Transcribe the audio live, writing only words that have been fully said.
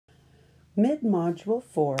Mid-Module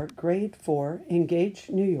 4, Grade 4, Engage,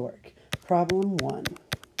 New York. Problem 1.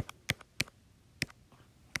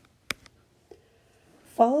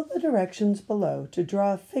 Follow the directions below to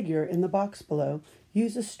draw a figure in the box below.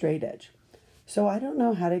 Use a straight edge. So I don't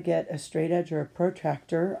know how to get a straight edge or a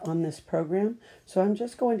protractor on this program, so I'm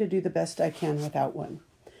just going to do the best I can without one.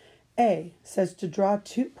 A says to draw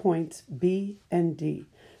 2 points B and D.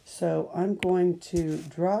 So I'm going to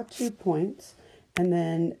draw 2 points, and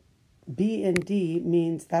then B and D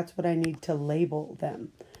means that's what I need to label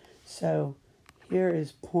them. So here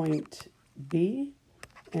is point B,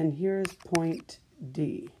 and here is point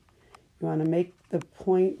D. You want to make the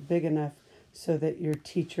point big enough so that your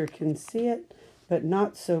teacher can see it, but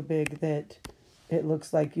not so big that it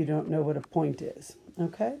looks like you don't know what a point is.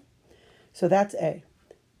 Okay? So that's A.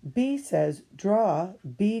 B says draw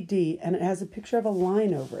BD, and it has a picture of a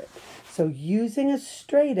line over it. So using a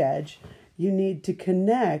straight edge, you need to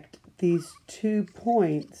connect these 2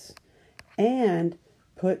 points and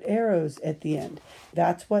put arrows at the end.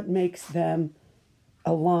 That's what makes them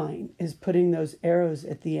a line, is putting those arrows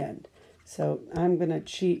at the end. So I'm going to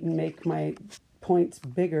cheat and make my points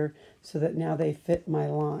bigger so that now they fit my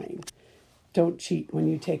line. Don't cheat when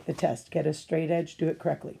you take the test. Get a straight edge, do it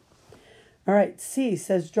correctly. All right, C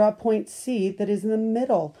says draw point C that is in the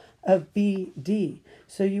middle of BD.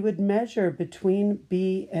 So you would measure between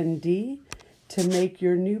B and D to make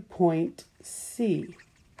your new point C.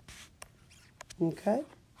 Okay?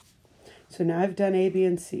 So now I've done A, B,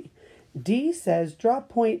 and C. D says draw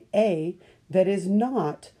point A that is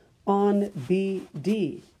not on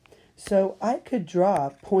BD. So I could draw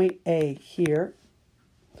point A here,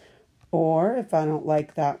 or if I don't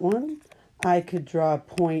like that one, I could draw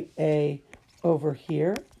point A over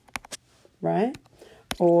here, right?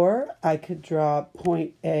 Or I could draw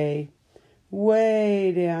point A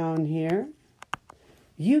way down here.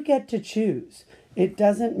 You get to choose. It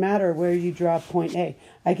doesn't matter where you draw point A.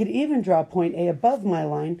 I could even draw point A above my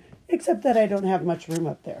line, except that I don't have much room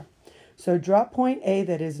up there. So draw point A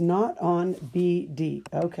that is not on BD.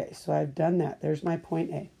 Okay, so I've done that. There's my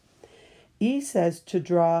point A. E says to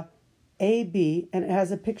draw AB, and it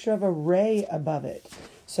has a picture of a ray above it.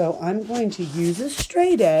 So I'm going to use a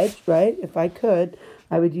straight edge, right? If I could,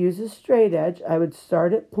 I would use a straight edge. I would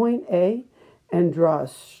start at point A and draw a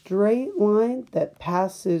straight line that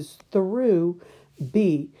passes through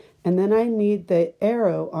B. And then I need the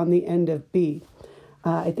arrow on the end of B.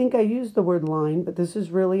 I think I used the word line, but this is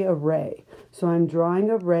really a ray. So I'm drawing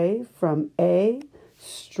a ray from A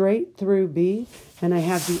straight through B, and I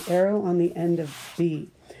have the arrow on the end of B.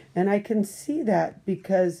 And I can see that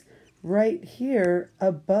because right here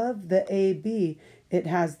above the AB, it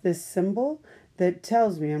has this symbol that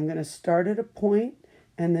tells me I'm going to start at a point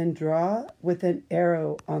and then draw with an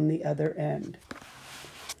arrow on the other end.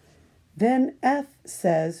 Then F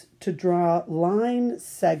says to draw line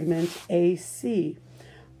segment AC.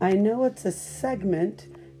 I know it's a segment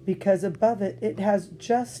because above it, it has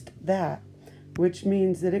just that, which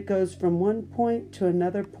means that it goes from one point to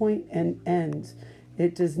another point and ends.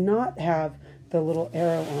 It does not have the little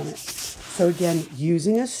arrow on it. So again,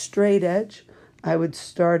 using a straight edge, I would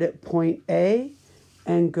start at point A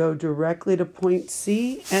and go directly to point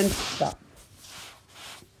C and stop.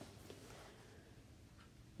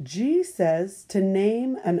 G says to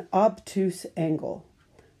name an obtuse angle.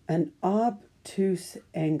 An obtuse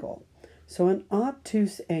angle. So an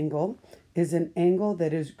obtuse angle is an angle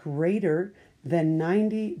that is greater than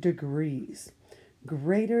 90 degrees.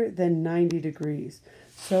 Greater than 90 degrees.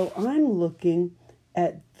 So I'm looking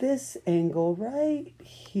at this angle right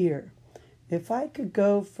here. If I could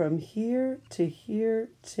go from here to here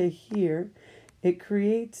to here, it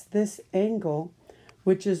creates this angle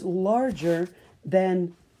which is larger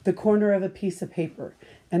than the corner of a piece of paper.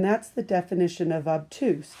 And that's the definition of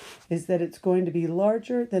obtuse, is that it's going to be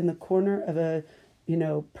larger than the corner of a,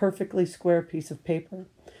 perfectly square piece of paper.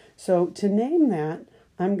 So to name that,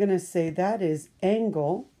 I'm going to say that is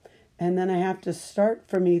angle, and then I have to start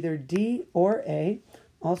from either D or A.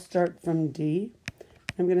 I'll start from D.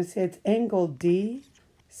 I'm going to say it's angle DCA,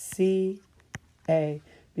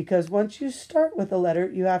 because once you start with a letter,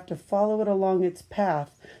 you have to follow it along its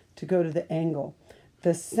path to go to the angle.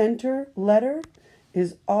 The center letter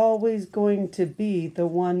is always going to be the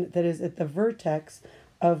one that is at the vertex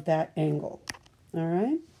of that angle. All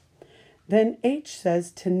right? Then H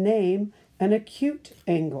says to name an acute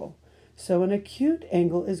angle. So an acute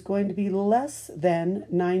angle is going to be less than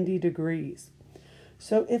 90 degrees.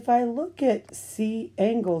 So if I look at C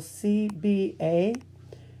angle CBA,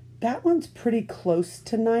 that one's pretty close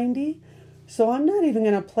to 90. So I'm not even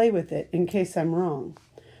going to play with it in case I'm wrong.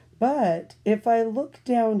 But if I look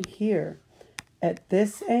down here at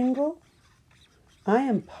this angle, I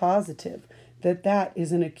am positive that that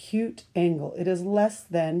is an acute angle. It is less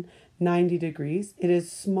than 90 degrees. It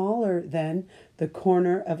is smaller than the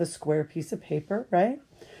corner of a square piece of paper, right?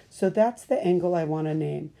 So that's the angle I want to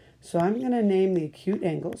name. So I'm going to name the acute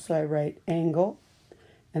angle. So I write angle,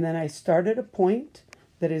 and then I start at a point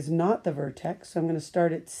that is not the vertex. So I'm going to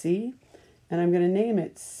start at C, and I'm going to name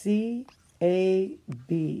it CAB.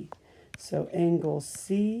 So angle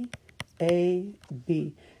CAB.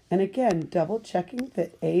 And again, double checking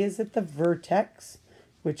that A is at the vertex,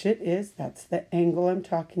 which it is. That's the angle I'm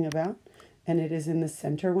talking about. And it is in the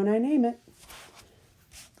center when I name it.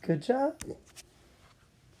 Good job.